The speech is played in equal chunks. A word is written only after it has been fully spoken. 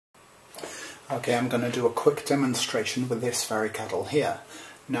Okay, I'm going to do a quick demonstration with this very kettle here.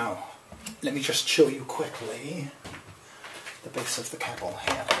 Now, let me just show you quickly the base of the kettle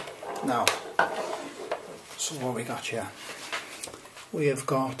here. Now, so what we got here? We have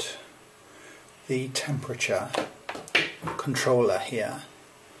got the temperature controller here.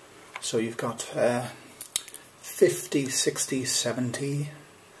 So you've got 50, 60, 70,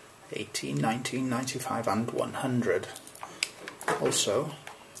 80, 90, 95 and 100. Also,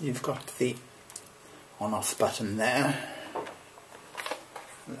 you've got the on-off button there.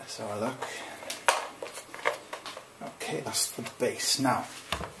 Let's have a look. Okay, that's the base. Now,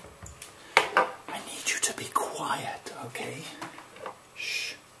 I need you to be quiet, okay?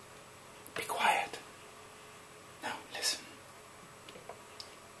 Shh. Be quiet. Now, listen.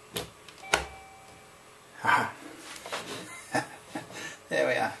 Aha. There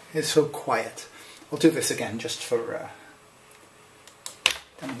we are. It's so quiet. I'll do this again just for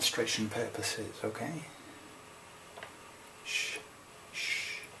demonstration purposes, okay? Shh.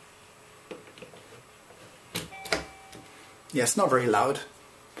 Shh. Yeah, it's not very loud,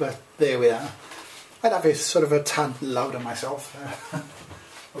 but there we are. I'd have it sort of a tad louder myself.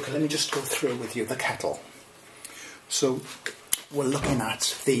 Okay, let me just go through with you the kettle. So, we're looking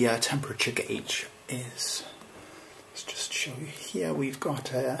at the temperature gauge is, let's just show you here, we've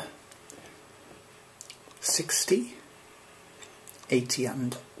got 60, 80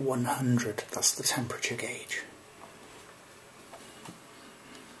 and 100, that's the temperature gauge.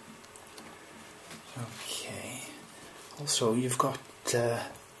 Okay, also you've got,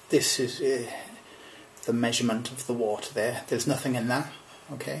 this is the measurement of the water there, there's nothing in that,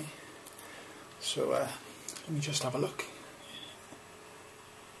 okay, so let me just have a look.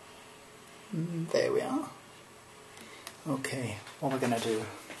 There we are. Okay, what we're going to do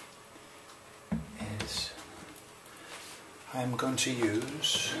is I'm going to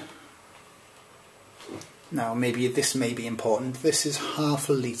use, now maybe this may be important, this is half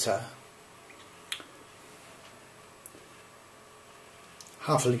a litre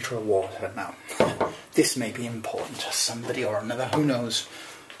of water. Now this may be important to somebody or another, who knows,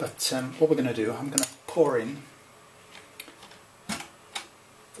 but what we're going to do, I'm going to pour in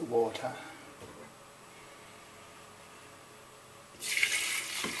the water.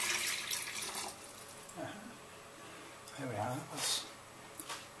 There we are, that's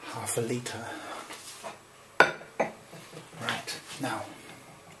half a litre. Right, now,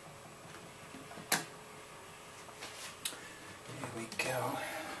 here we go.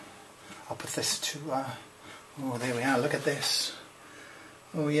 I'll put this to, oh there we are, look at this.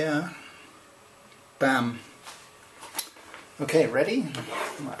 Oh yeah, bam. Okay, ready?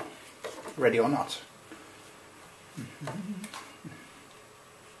 Well, ready or not.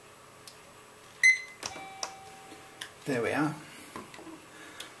 There we are.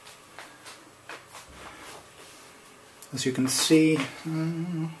 As you can see,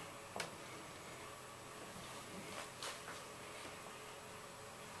 you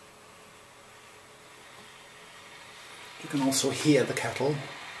can also hear the kettle.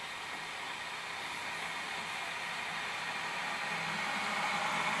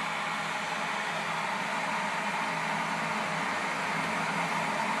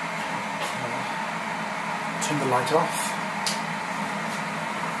 Turn the light off.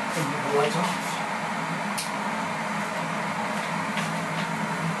 Turn the light off.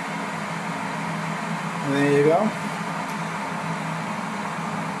 There you go.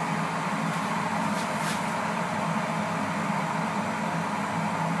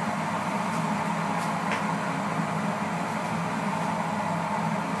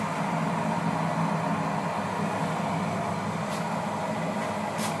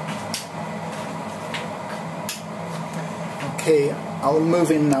 Okay, I'll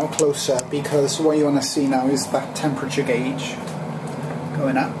move in now closer because what you want to see now is that temperature gauge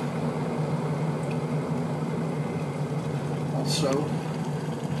going up. Also,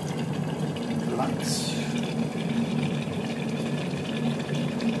 the lights.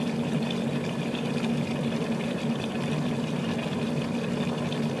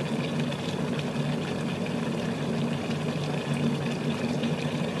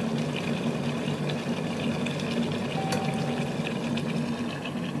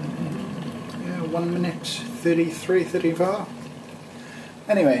 Yeah, 1 minute 33, 34.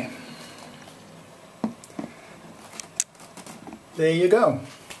 Anyway. There you go.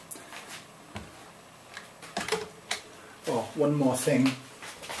 Oh, one more thing,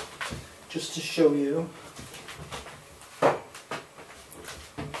 just to show you.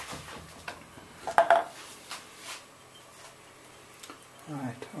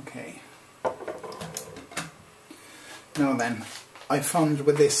 Right, okay. Now then, I found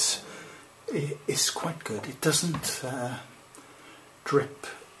with this, it's quite good. It doesn't drip.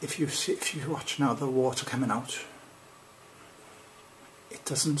 If you watch now the water coming out, it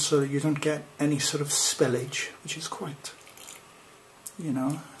doesn't, so you don't get any sort of spillage, which is quite, you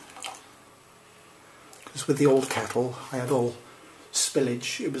know, because with the old kettle I had all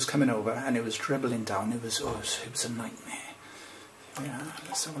spillage. It was coming over and it was dribbling down. It was a nightmare. Yeah,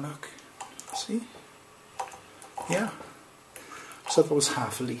 let's have a look. See? Yeah. So that was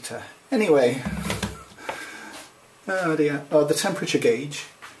half a litre. Anyway, oh dear. Oh, the temperature gauge.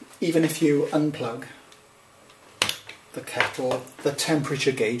 Even if you unplug the kettle, the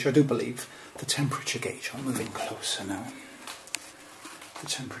temperature gauge, I do believe, the temperature gauge, I'm moving closer now, the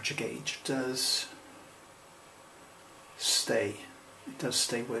temperature gauge does stay, it does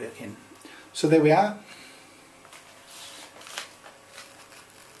stay working. So there we are,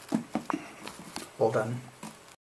 all done.